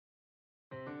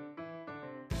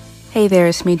Hey there,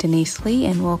 it's me, Denise Lee,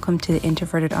 and welcome to the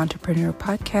Introverted Entrepreneur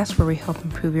Podcast, where we help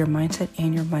improve your mindset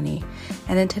and your money.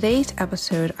 And in today's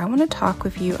episode, I want to talk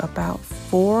with you about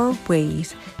 4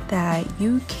 ways that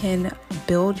you can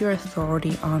build your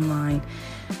authority online.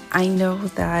 I know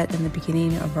that in the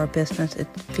beginning of our business, it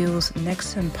feels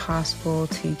next to impossible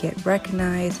to get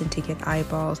recognized and to get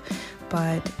eyeballs,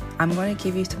 but I'm going to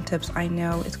give you some tips I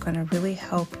know it's going to really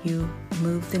help you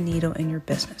move the needle in your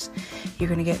business. You're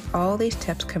going to get all these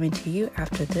tips coming to you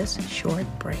after this short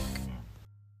break.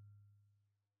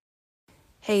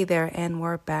 Hey there, and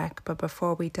we're back. But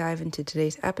before we dive into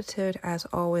today's episode, as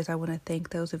always, I want to thank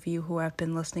those of you who have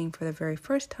been listening for the very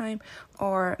first time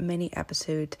or many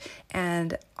episodes.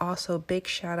 And also big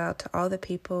shout out to all the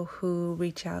people who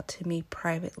reach out to me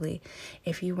privately.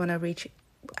 If you want to reach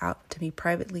out to me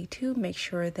privately too, make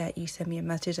sure that you send me a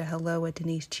message at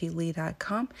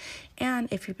hello@denisechlee.com. And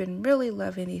if you've been really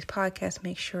loving these podcasts,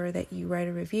 make sure that you write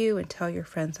a review and tell your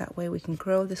friends. That way we can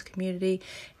grow this community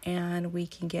and we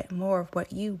can get more of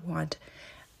what you want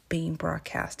being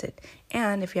broadcasted.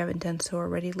 And if you haven't done so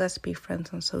already, let's be friends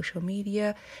on social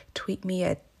media. Tweet me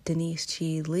at Denise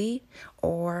G. Lee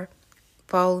or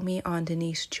follow me on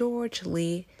Denise George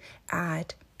Lee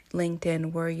at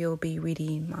LinkedIn, where you'll be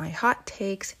reading my hot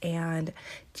takes and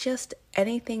just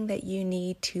anything that you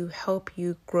need to help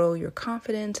you grow your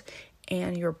confidence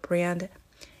and your brand,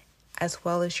 as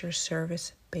well as your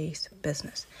service-based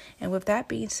business. And with that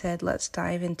being said, let's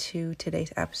dive into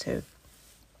today's episode.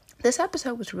 This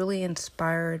episode was really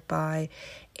inspired by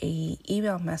an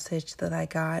email message that I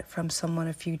got from someone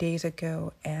a few days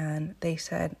ago, and they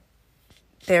said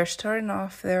they're starting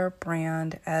off their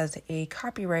brand as a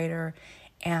copywriter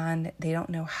and they don't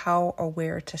know how or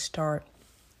where to start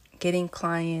getting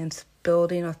clients,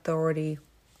 building authority,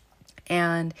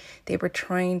 and they were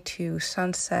trying to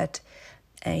sunset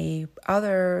a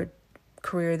other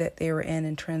career that they were in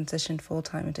and transition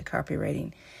full-time into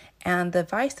copywriting. And the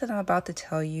advice that I'm about to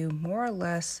tell you more or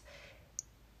less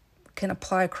can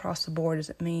apply across the board. Does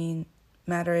it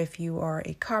matter if you are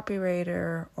a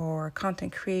copywriter or a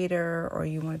content creator or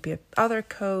you want to be another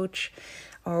coach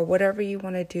or whatever you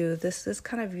want to do? This is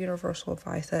kind of universal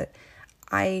advice that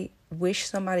I wish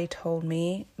somebody told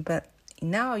me, but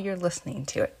now you're listening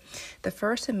to it. The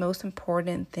first and most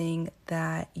important thing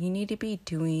that you need to be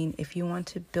doing if you want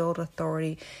to build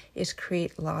authority is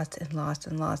create lots and lots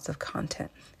and lots of content.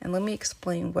 And let me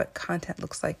explain what content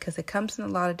looks like, because it comes in a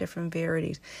lot of different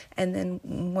varieties. And then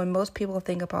when most people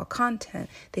think about content,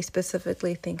 they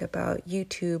specifically think about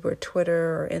YouTube or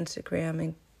Twitter or Instagram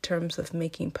and terms of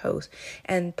making posts.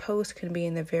 And posts can be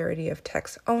in the variety of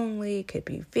text only, it could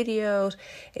be videos,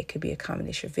 it could be a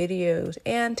combination of videos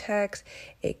and text,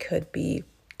 it could be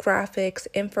graphics,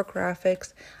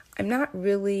 infographics. I'm not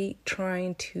really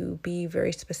trying to be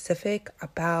very specific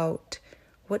about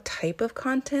what type of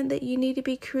content that you need to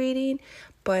be creating,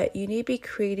 but you need to be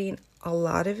creating a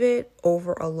lot of it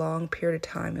over a long period of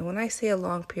time. And when I say a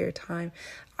long period of time,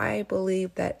 I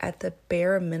believe that at the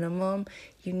bare minimum,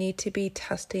 you need to be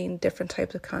testing different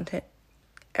types of content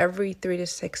every 3 to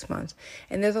 6 months.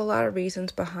 And there's a lot of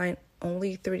reasons behind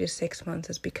only 3 to 6 months,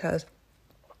 is because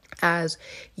as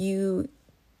you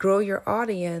grow your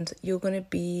audience, you're going to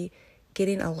be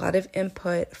getting a lot of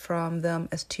input from them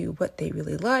as to what they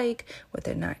really like, what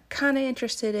they're not kind of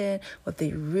interested in, what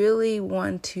they really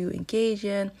want to engage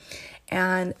in.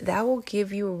 And that will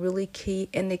give you a really key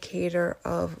indicator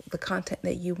of the content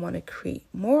that you want to create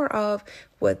more of,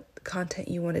 what content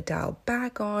you want to dial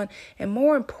back on, and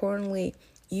more importantly,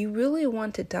 you really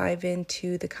want to dive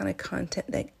into the kind of content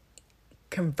that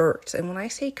converts. And when I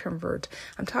say convert,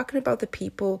 I'm talking about the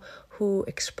people who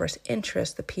express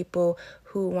interest, the people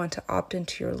who want to opt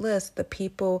into your list, the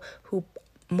people who,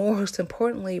 most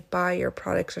importantly, buy your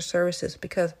products or services.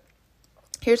 Because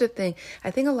here's the thing,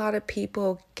 I think a lot of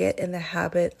people get in the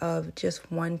habit of just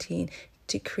wanting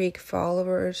to create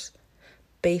followers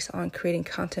based on creating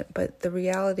content, but the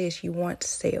reality is you want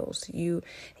sales.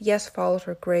 Yes, followers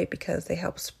are great because they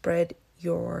help spread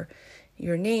your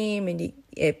name, and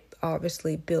it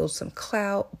obviously builds some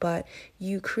clout, but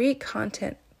you create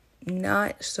content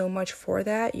not so much for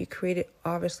that. You create it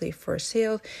obviously for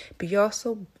sales, but you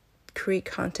also create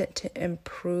content to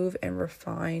improve and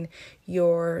refine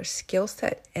your skill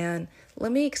set. And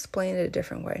let me explain it a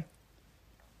different way.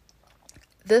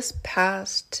 This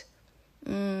past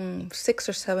 6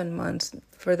 or 7 months,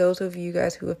 for those of you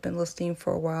guys who have been listening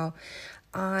for a while,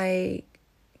 I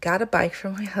got a bike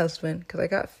from my husband because I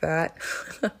got fat.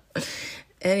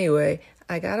 Anyway,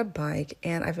 I got a bike,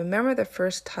 and I remember the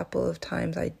first couple of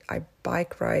times I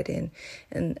bike ride in,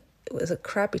 and it was a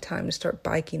crappy time to start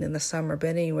biking in the summer. But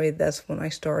anyway, that's when I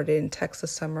started in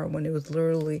Texas summer, when it was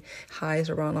literally highs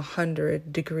around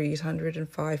 100 degrees,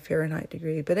 105 Fahrenheit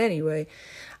degrees. But anyway,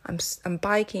 I'm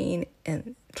biking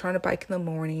and trying to bike in the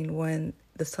morning when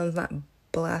the sun's not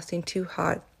blasting too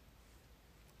hot.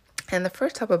 And the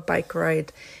first type of bike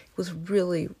ride was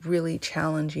really, really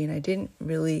challenging. I didn't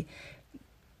really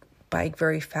bike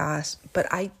very fast, but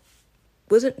I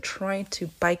wasn't trying to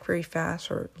bike very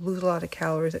fast or lose a lot of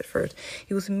calories at first.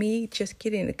 It was me just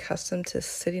getting accustomed to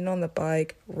sitting on the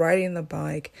bike, riding the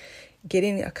bike,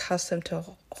 getting accustomed to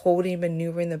holding,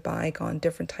 maneuvering the bike on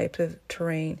different types of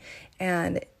terrain,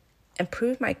 and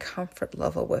improve my comfort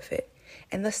level with it.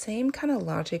 And the same kind of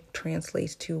logic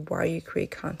translates to why you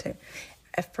create content.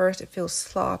 At first, it feels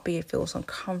sloppy, it feels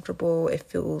uncomfortable, it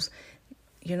feels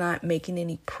you're not making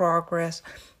any progress.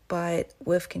 But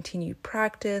with continued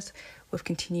practice, with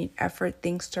continued effort,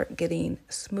 things start getting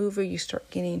smoother. You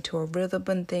start getting into a rhythm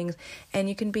and things, and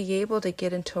you can be able to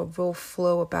get into a real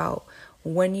flow about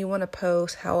when you want to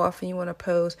post, how often you want to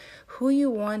post, who you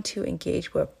want to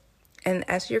engage with. And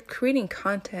as you're creating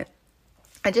content,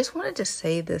 I just wanted to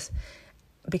say this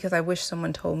because I wish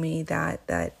someone told me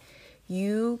that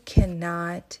you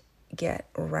cannot get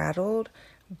rattled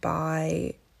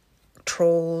by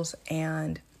trolls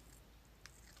and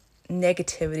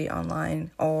negativity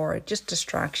online or just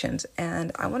distractions.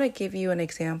 And I want to give you an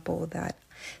example that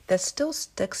still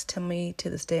sticks to me to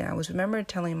this day. And I was remember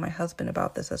telling my husband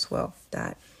about this as well,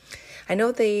 that I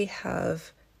know they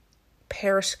have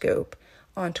Periscope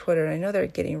on Twitter, and I know they're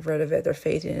getting rid of it, they're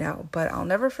phasing it out, but I'll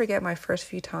never forget my first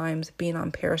few times being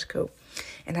on Periscope.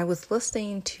 And I was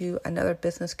listening to another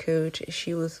business coach.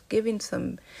 She was giving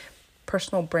some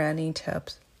personal branding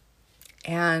tips,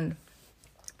 and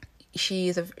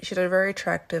she's a very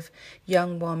attractive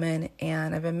young woman.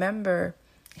 And I remember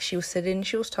she was sitting,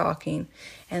 she was talking,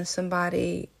 and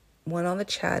somebody went on the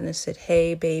chat and said,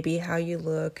 "Hey baby, how you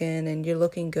looking? And you're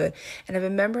looking good." And I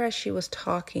remember as she was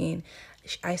talking,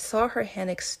 I saw her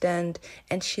hand extend,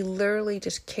 and she literally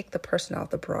just kicked the person out of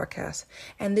the broadcast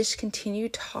and just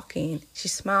continued talking. She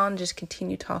smiled and just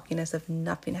continued talking as if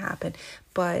nothing happened.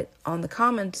 But on the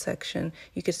comment section,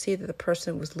 you could see that the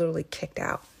person was literally kicked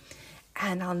out.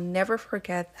 And I'll never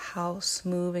forget how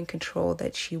smooth and controlled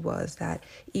that she was, that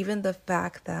even the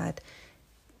fact that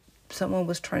someone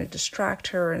was trying to distract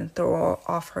her and throw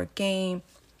off her game,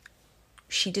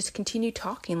 she just continued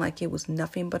talking like it was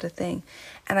nothing but a thing.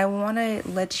 And I want to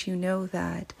let you know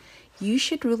that you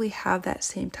should really have that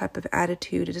same type of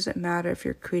attitude. It doesn't matter if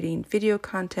you're creating video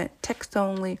content, text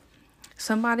only.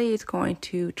 Somebody is going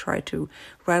to try to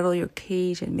rattle your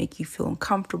cage and make you feel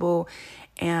uncomfortable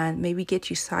and maybe get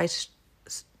you sidetracked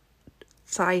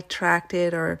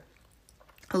or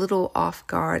a little off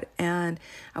guard. And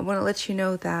I want to let you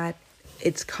know that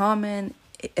it's common,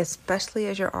 especially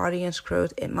as your audience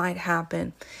grows. It might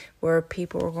happen where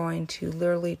people are going to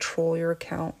literally troll your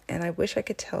account. And I wish I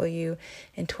could tell you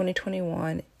in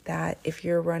 2021 that if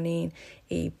you're running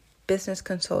a business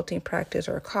consulting practice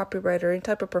or a copywriter, any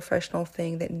type of professional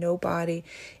thing, that nobody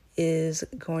is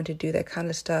going to do that kind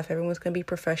of stuff. Everyone's going to be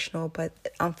professional, but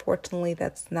unfortunately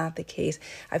that's not the case.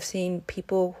 I've seen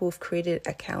people who've created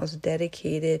accounts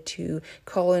dedicated to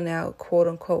calling out quote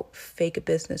unquote fake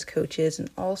business coaches and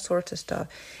all sorts of stuff.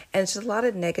 And it's just a lot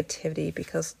of negativity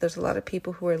because there's a lot of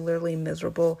people who are literally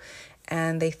miserable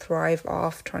and they thrive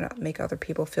off trying to make other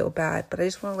people feel bad. But I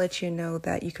just want to let you know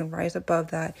that you can rise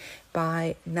above that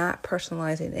by not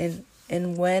personalizing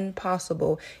and when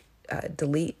possible,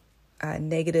 delete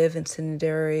negative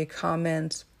incendiary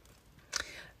comments,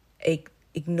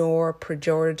 ignore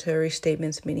pejoratory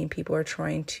statements, meaning people are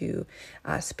trying to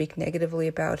speak negatively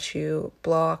about you,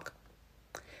 block,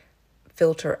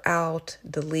 filter out,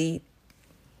 delete,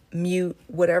 mute,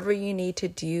 whatever you need to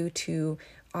do to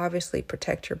obviously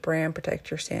protect your brand, protect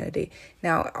your sanity.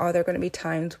 Now, are there going to be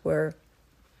times where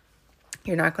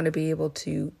you're not going to be able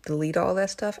to delete all that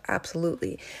stuff?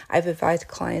 Absolutely. I've advised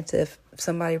clients, if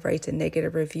somebody writes a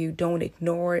negative review, don't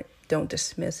ignore it, don't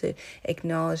dismiss it,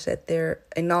 acknowledge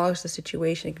the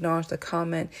situation, acknowledge the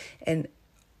comment, and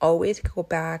always go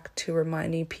back to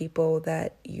reminding people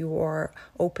that you are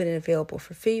open and available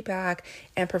for feedback,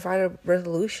 and provide a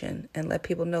resolution and let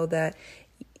people know that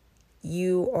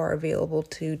you are available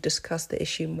to discuss the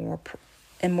issue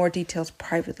in more details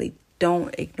privately.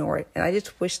 Don't ignore it. And I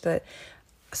just wish that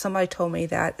somebody told me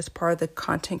that as part of the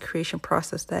content creation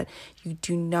process, that you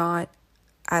do not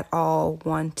at all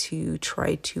want to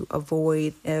try to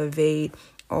avoid, evade,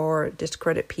 or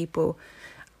discredit people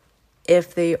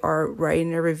if they are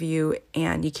writing a review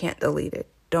and you can't delete it.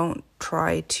 Don't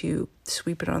try to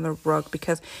sweep it on the rug,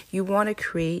 because you want to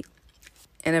create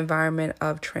an environment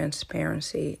of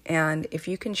transparency. And if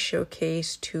you can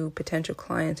showcase to potential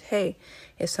clients, hey,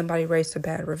 if somebody writes a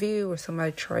bad review or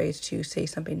somebody tries to say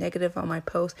something negative on my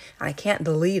post and I can't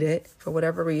delete it for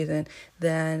whatever reason,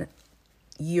 then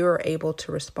you're able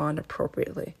to respond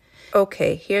appropriately.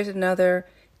 Okay, here's another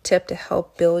tip to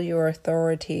help build your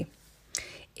authority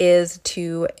is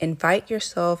to invite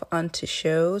yourself onto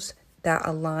shows that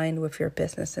align with your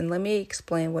business. And let me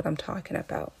explain what I'm talking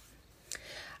about.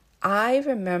 I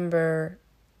remember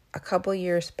a couple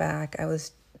years back, I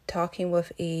was talking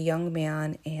with a young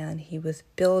man and he was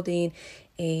building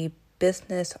a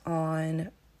business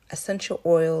on essential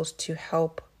oils to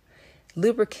help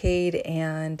lubricate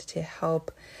and to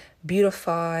help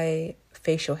beautify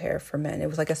facial hair for men. It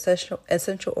was like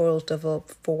essential oils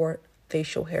developed for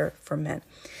facial hair for men.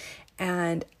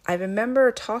 And I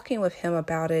remember talking with him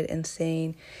about it and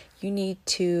saying, you need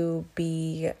to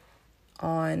be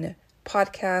on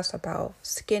podcasts about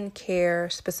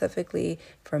skincare, specifically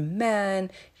for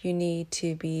men. You need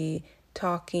to be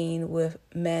talking with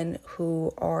men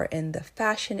who are in the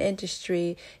fashion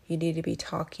industry. You need to be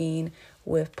talking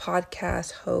with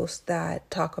podcast hosts that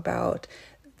talk about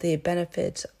the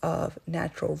benefits of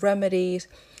natural remedies.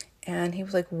 And he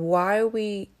was like, why are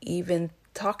we even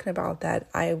talking about that?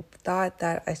 I thought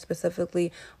that I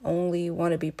specifically only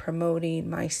want to be promoting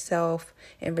myself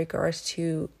in regards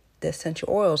to the essential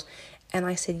oils. And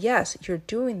I said, yes, you're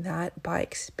doing that by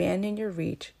expanding your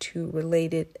reach to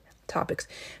related topics.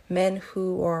 Men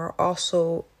who are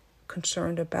also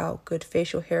concerned about good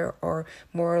facial hair are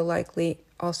more likely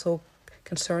also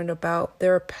concerned about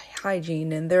their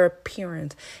hygiene and their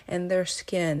appearance and their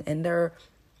skin and their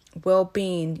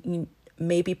well-being.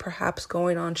 Maybe perhaps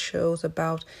going on shows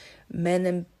about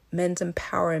men's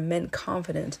empowerment, men's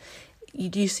confidence.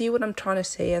 Do you see what I'm trying to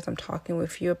say as I'm talking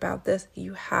with you about this?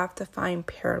 You have to find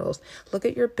parallels. Look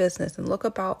at your business and look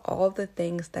about all the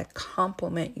things that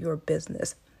complement your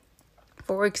business.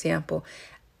 For example,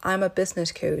 I'm a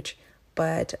business coach,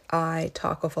 but I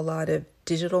talk with a lot of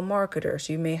digital marketers.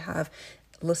 You may have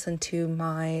listened to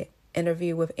my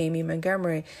interview with Amy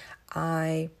Montgomery.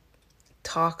 I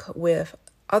talk with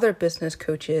other business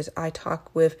coaches. I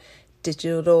talk with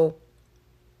digital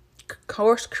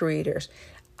course creators.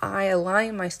 I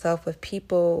align myself with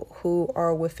people who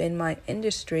are within my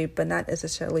industry, but not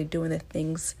necessarily doing the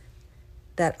things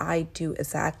that I do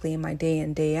exactly in my day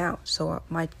in, day out. So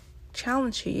my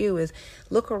challenge to you is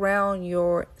look around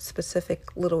your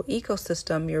specific little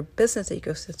ecosystem, your business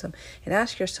ecosystem, and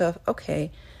ask yourself, okay,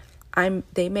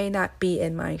 they may not be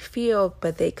in my field,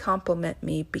 but they complement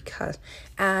me because.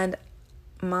 And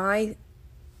my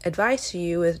advice to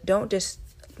you is don't just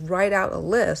write out a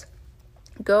list.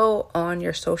 Go on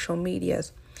your social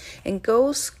medias and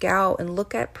go scout and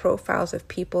look at profiles of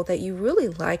people that you really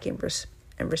like and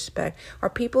respect, or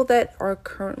people that are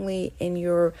currently in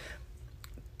your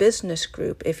business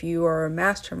group. If you are a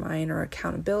mastermind or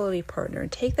accountability partner,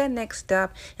 and take that next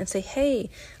step and say, hey,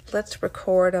 let's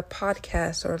record a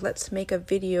podcast, or let's make a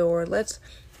video, or let's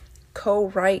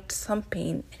co-write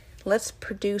something. Let's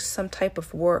produce some type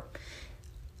of work.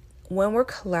 When we're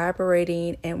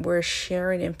collaborating and we're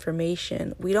sharing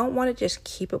information, we don't want to just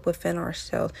keep it within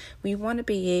ourselves. We want to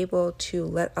be able to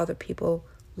let other people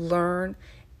learn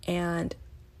and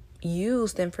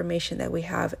use the information that we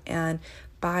have. And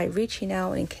by reaching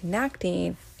out and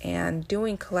connecting and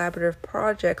doing collaborative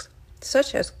projects,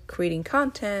 such as creating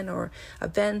content or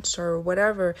events or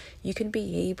whatever, you can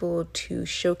be able to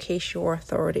showcase your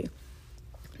authority.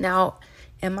 Now,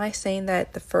 am I saying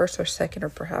that the first or second or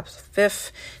perhaps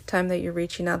fifth time that you're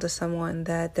reaching out to someone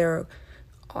that they're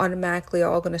automatically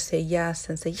all going to say yes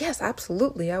and say, yes,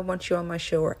 absolutely, I want you on my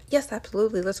show, or yes,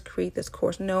 absolutely, let's create this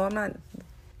course? No, I'm not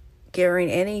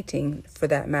guaranteeing anything for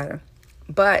that matter.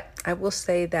 But I will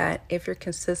say that if you're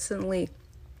consistently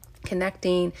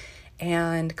connecting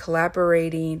and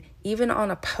collaborating, even on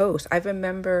a post, I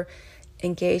remember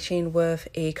engaging with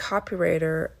a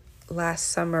copywriter last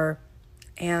summer,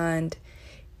 and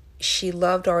she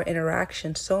loved our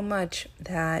interaction so much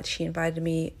that she invited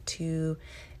me to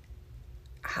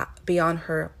be on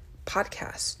her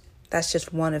podcast. That's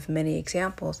just one of many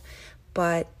examples.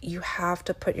 But you have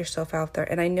to put yourself out there.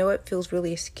 And I know it feels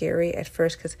really scary at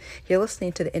first because you're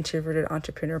listening to the Introverted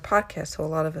Entrepreneur podcast. So a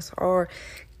lot of us are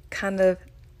kind of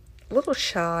a little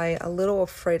shy, a little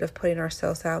afraid of putting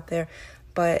ourselves out there.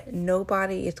 But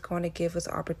nobody is going to give us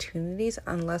opportunities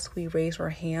unless we raise our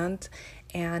hands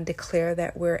and declare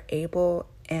that we're able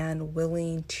and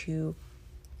willing to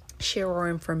share our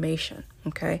information.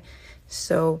 Okay?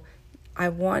 So I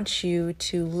want you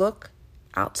to look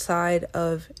outside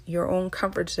of your own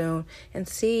comfort zone and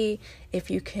see if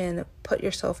you can put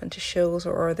yourself into shows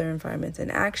or other environments.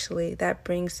 And actually, that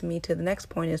brings me to the next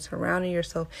point, is surrounding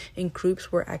yourself in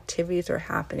groups where activities are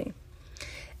happening.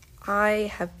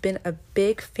 I have been a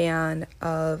big fan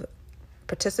of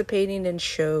participating in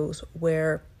shows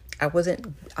where I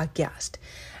wasn't a guest,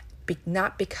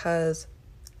 not because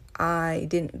I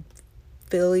didn't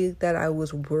feel that I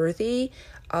was worthy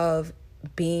of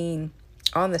being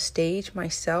on the stage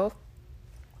myself,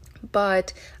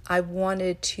 but I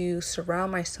wanted to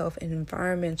surround myself in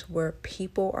environments where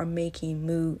people are making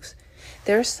moves.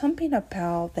 There's something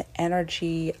about the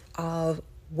energy of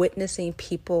witnessing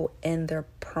people in their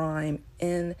prime,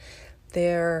 in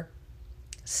their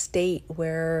state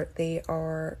where they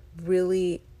are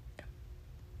really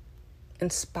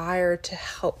inspired to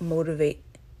help motivate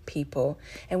people.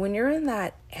 And when you're in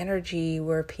that energy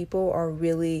where people are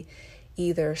really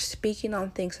either speaking on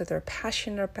things that they're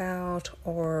passionate about,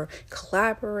 or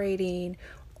collaborating,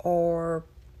 or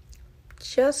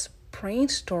just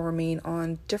brainstorming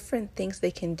on different things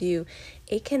they can do,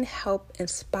 it can help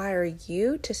inspire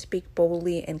you to speak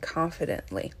boldly and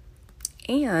confidently.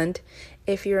 And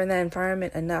if you're in that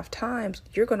environment enough times,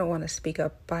 you're going to want to speak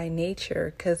up by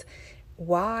nature, because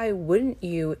why wouldn't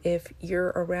you if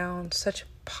you're around such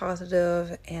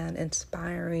positive and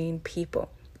inspiring people?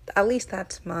 At least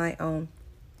that's my own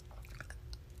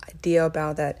idea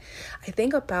about that. I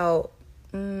think about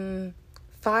 5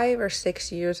 or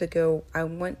 6 years ago, I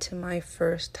went to my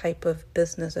first type of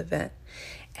business event.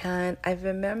 And I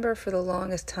remember for the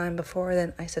longest time before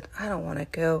then, I said, I don't want to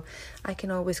go. I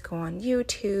can always go on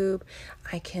YouTube.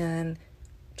 I can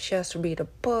just read a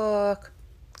book.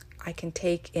 I can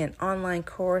take an online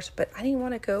course, but I didn't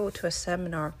want to go to a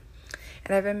seminar.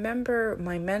 And I remember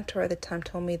my mentor at the time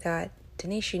told me that,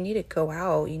 Denise, you need to go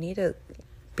out. You need to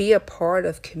be a part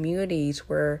of communities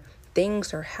where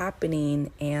things are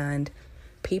happening and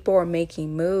people are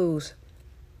making moves.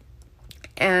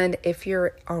 And if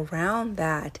you're around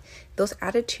that, those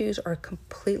attitudes are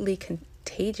completely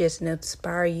contagious and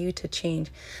inspire you to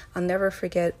change. I'll never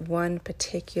forget one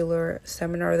particular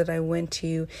seminar that I went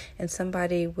to, and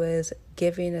somebody was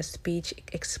giving a speech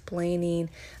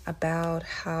explaining about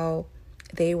how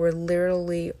they were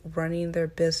literally running their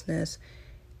business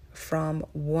from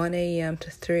 1 a.m. to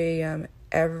 3 a.m.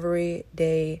 every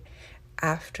day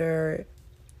after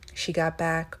she got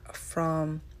back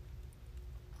from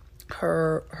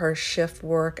her shift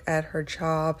work at her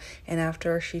job, and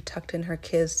after she tucked in her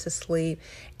kids to sleep,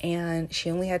 and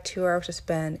she only had 2 hours to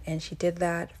spend, and she did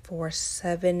that for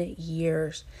 7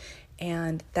 years.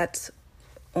 And that's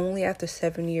only after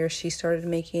 7 years she started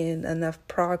making enough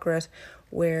progress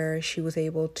where she was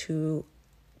able to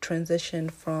transition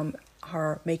from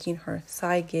her making her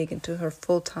side gig into her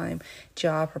full-time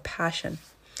job, her passion.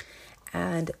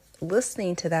 And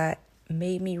listening to that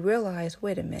made me realize,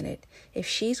 wait a minute, if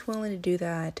she's willing to do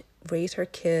that, raise her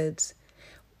kids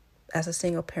as a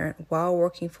single parent while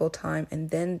working full time, and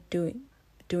then doing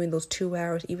those 2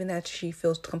 hours, even that she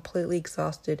feels completely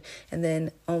exhausted, and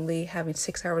then only having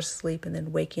 6 hours of sleep, and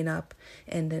then waking up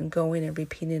and then going and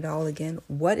repeating it all again,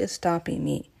 what is stopping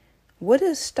me? What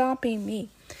is stopping me?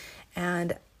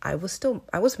 And I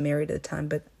was married at the time,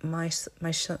 but my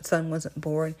son wasn't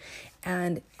born.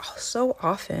 And so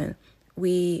often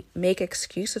we make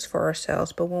excuses for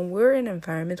ourselves, but when we're in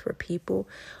environments where people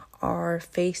are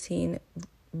facing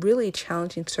really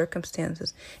challenging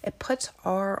circumstances, it puts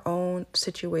our own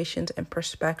situations in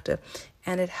perspective,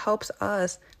 and it helps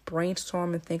us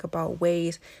brainstorm and think about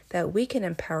ways that we can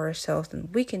empower ourselves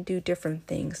and we can do different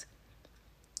things.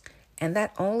 And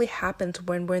that only happens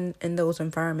when we're in those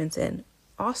environments. And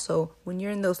also, when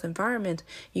you're in those environments,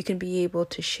 you can be able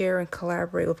to share and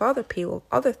collaborate with other people,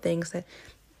 other things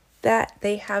that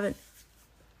they haven't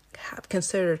have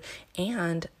considered.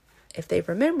 And if they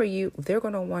remember you, they're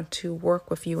going to want to work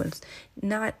with you and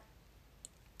not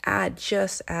add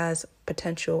just as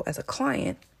potential as a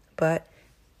client, but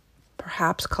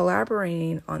perhaps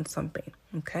collaborating on something.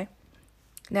 Okay.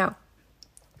 Now,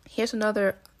 here's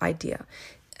another idea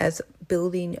as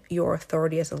building your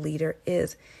authority as a leader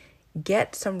is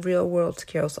get some real world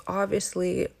skills.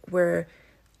 Obviously,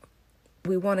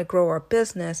 we want to grow our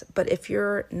business, but if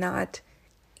you're not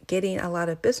getting a lot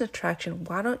of business traction,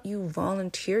 why don't you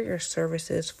volunteer your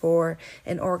services for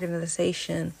an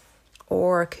organization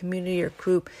or a community or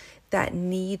group that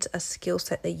needs a skill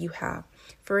set that you have?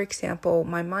 For example,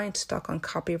 my mind's stuck on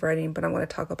copywriting, but I'm going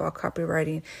to talk about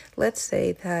copywriting. Let's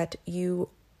say that you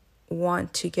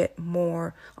want to get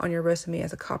more on your resume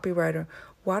as a copywriter.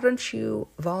 Why don't you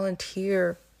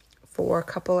volunteer for a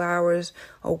couple hours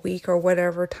a week or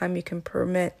whatever time you can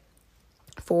permit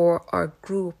for a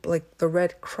group like the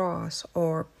Red Cross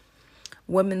or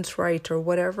women's rights or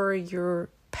whatever you're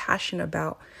passionate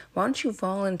about, why don't you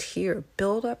volunteer?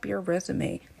 Build up your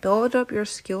resume, build up your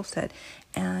skill set.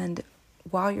 And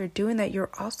while you're doing that,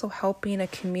 you're also helping a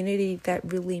community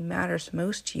that really matters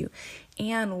most to you.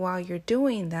 And while you're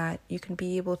doing that, you can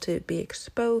be able to be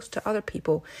exposed to other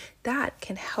people that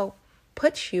can help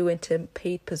put you into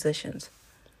paid positions.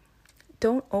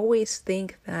 Don't always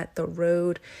think that the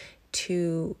road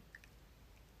to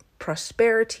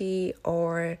prosperity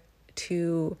or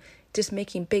to just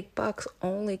making big bucks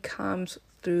only comes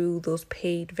through those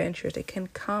paid ventures. It can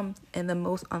come in the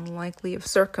most unlikely of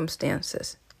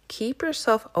circumstances. Keep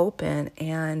yourself open,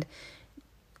 and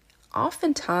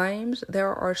oftentimes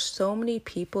there are so many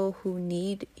people who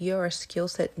need your skill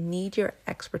set, need your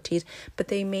expertise, but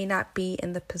they may not be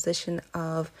in the position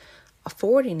of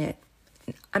affording it.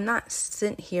 I'm not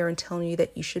sitting here and telling you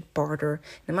that you should barter.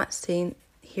 I'm not sitting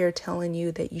here telling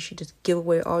you that you should just give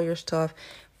away all your stuff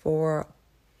for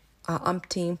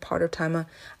umpteen part-timer.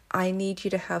 I need you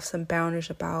to have some boundaries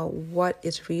about what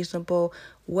is reasonable,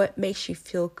 what makes you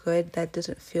feel good, that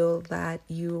doesn't feel that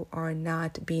you are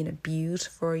not being abused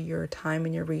for your time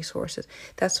and your resources.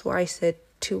 That's why I said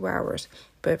 2 hours.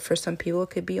 But for some people, it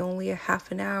could be only a half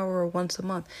an hour or once a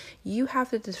month. You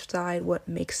have to decide what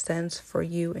makes sense for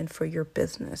you and for your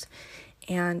business.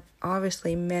 And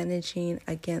obviously managing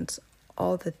against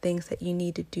all the things that you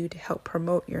need to do to help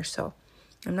promote yourself.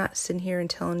 I'm not sitting here and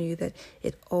telling you that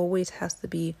it always has to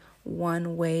be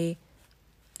one way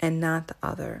and not the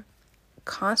other.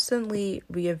 Constantly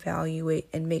reevaluate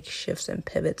and make shifts and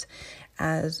pivots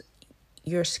as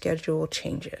your schedule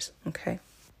changes, okay?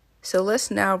 So let's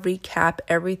now recap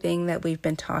everything that we've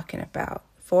been talking about.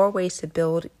 4 ways to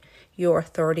build your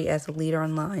authority as a leader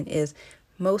online is,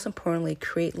 most importantly,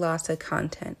 create lots of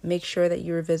content. Make sure that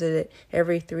you revisit it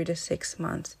every 3 to 6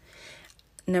 months.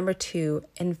 Number 2,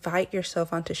 invite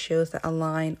yourself onto shows that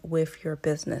align with your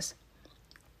business.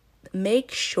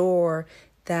 Make sure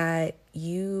that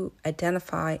you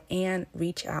identify and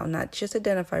reach out, not just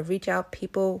identify, reach out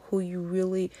people who you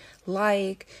really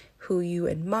like, who you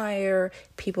admire,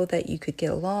 people that you could get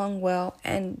along well,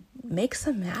 and make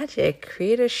some magic.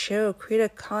 Create a show,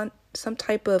 create some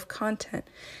type of content.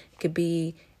 It could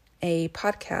be a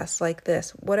podcast like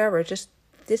this, whatever. Just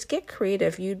get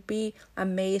creative. You'd be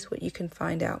amazed what you can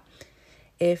find out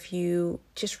if you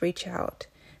just reach out.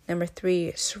 Number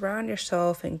 3, surround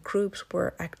yourself in groups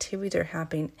where activities are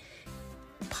happening.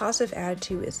 Positive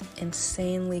attitude is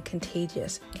insanely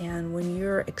contagious, and when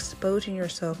you're exposing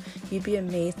yourself, you'd be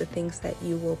amazed at things that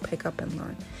you will pick up and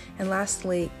learn. And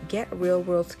lastly, get real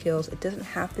world skills. It doesn't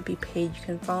have to be paid. You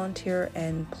can volunteer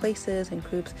in places and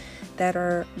groups that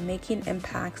are making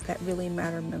impacts that really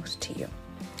matter most to you.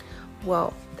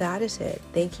 Well, that is it.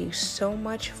 Thank you so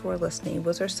much for listening.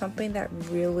 Was there something that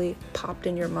really popped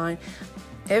in your mind?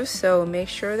 If so, make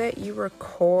sure that you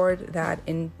record that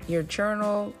in your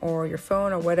journal or your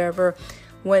phone or whatever.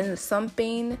 When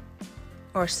something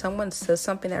or someone says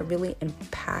something that really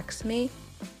impacts me,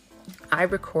 I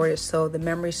record it so the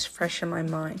memory's fresh in my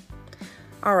mind.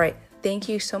 All right. Thank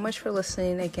you so much for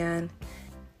listening again.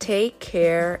 Take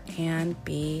care and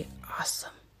be awesome.